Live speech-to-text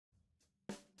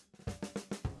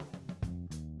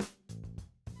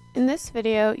In this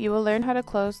video, you will learn how to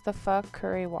close the Pho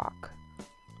Curry Wok.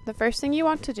 The first thing you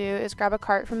want to do is grab a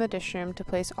cart from the dish room to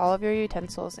place all of your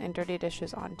utensils and dirty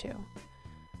dishes onto.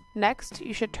 Next,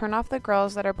 you should turn off the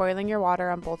grills that are boiling your water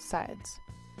on both sides.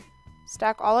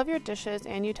 Stack all of your dishes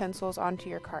and utensils onto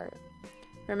your cart.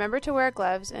 Remember to wear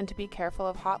gloves and to be careful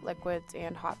of hot liquids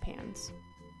and hot pans.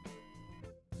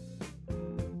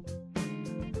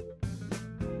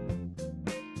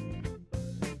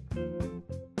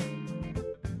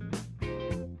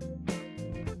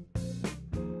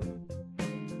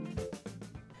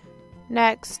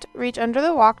 Next, reach under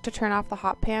the wok to turn off the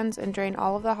hot pans and drain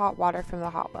all of the hot water from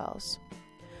the hot wells.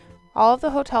 All of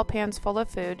the hotel pans full of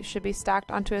food should be stacked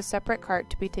onto a separate cart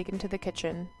to be taken to the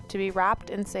kitchen, to be wrapped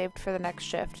and saved for the next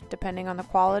shift, depending on the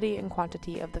quality and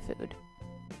quantity of the food.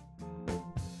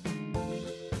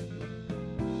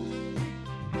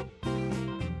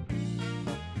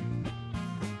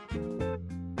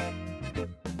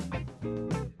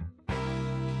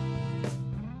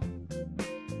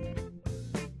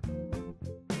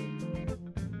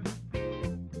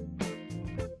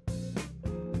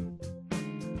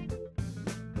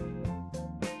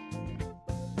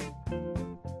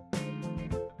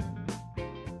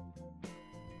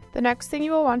 The next thing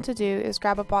you will want to do is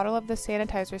grab a bottle of the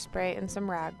sanitizer spray and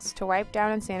some rags to wipe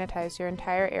down and sanitize your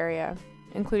entire area,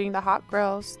 including the hot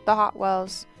grills, the hot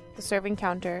wells, the serving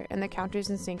counter, and the counters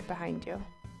and sink behind you.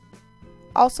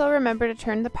 Also remember to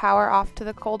turn the power off to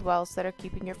the cold wells that are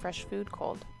keeping your fresh food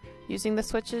cold, using the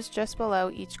switches just below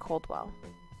each cold well.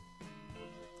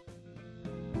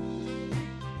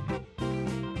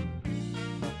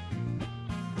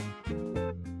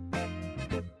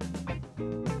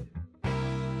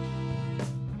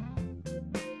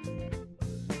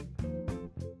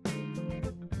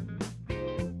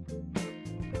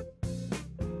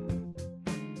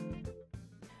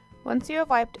 Once you have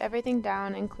wiped everything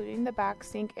down, including the back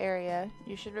sink area,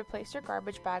 you should replace your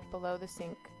garbage bag below the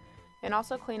sink, and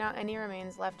also clean out any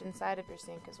remains left inside of your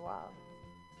sink as well.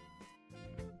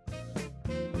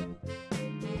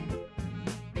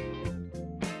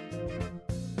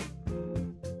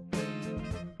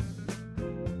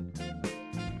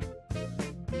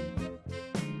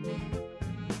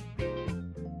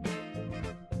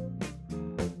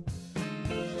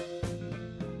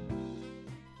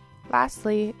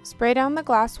 Lastly, spray down the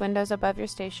glass windows above your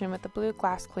station with the blue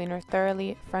glass cleaner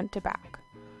thoroughly front to back.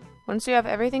 Once you have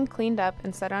everything cleaned up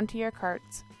and set onto your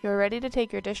carts, you are ready to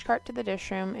take your dish cart to the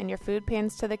dish room and your food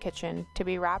pans to the kitchen to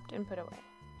be wrapped and put away.